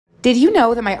Did you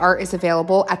know that my art is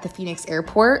available at the Phoenix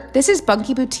Airport? This is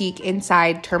Bunkie Boutique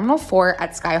inside Terminal 4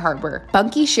 at Sky Harbor.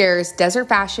 Bunkie shares desert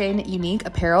fashion, unique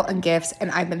apparel, and gifts,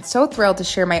 and I've been so thrilled to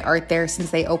share my art there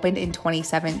since they opened in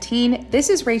 2017. This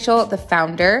is Rachel, the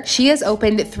founder. She has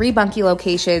opened 3 Bunkie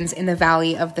locations in the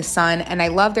Valley of the Sun, and I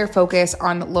love their focus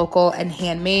on local and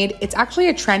handmade. It's actually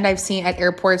a trend I've seen at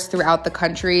airports throughout the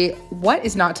country. What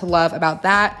is not to love about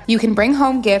that? You can bring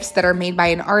home gifts that are made by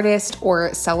an artist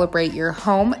or celebrate your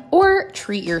home, or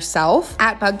treat yourself.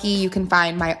 At Bunkie, you can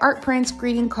find my art prints,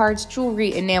 greeting cards,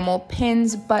 jewelry, enamel,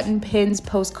 pins, button pins,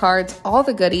 postcards, all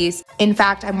the goodies. In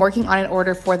fact, I'm working on an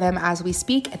order for them as we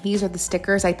speak, and these are the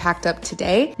stickers I packed up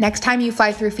today. Next time you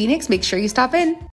fly through Phoenix, make sure you stop in.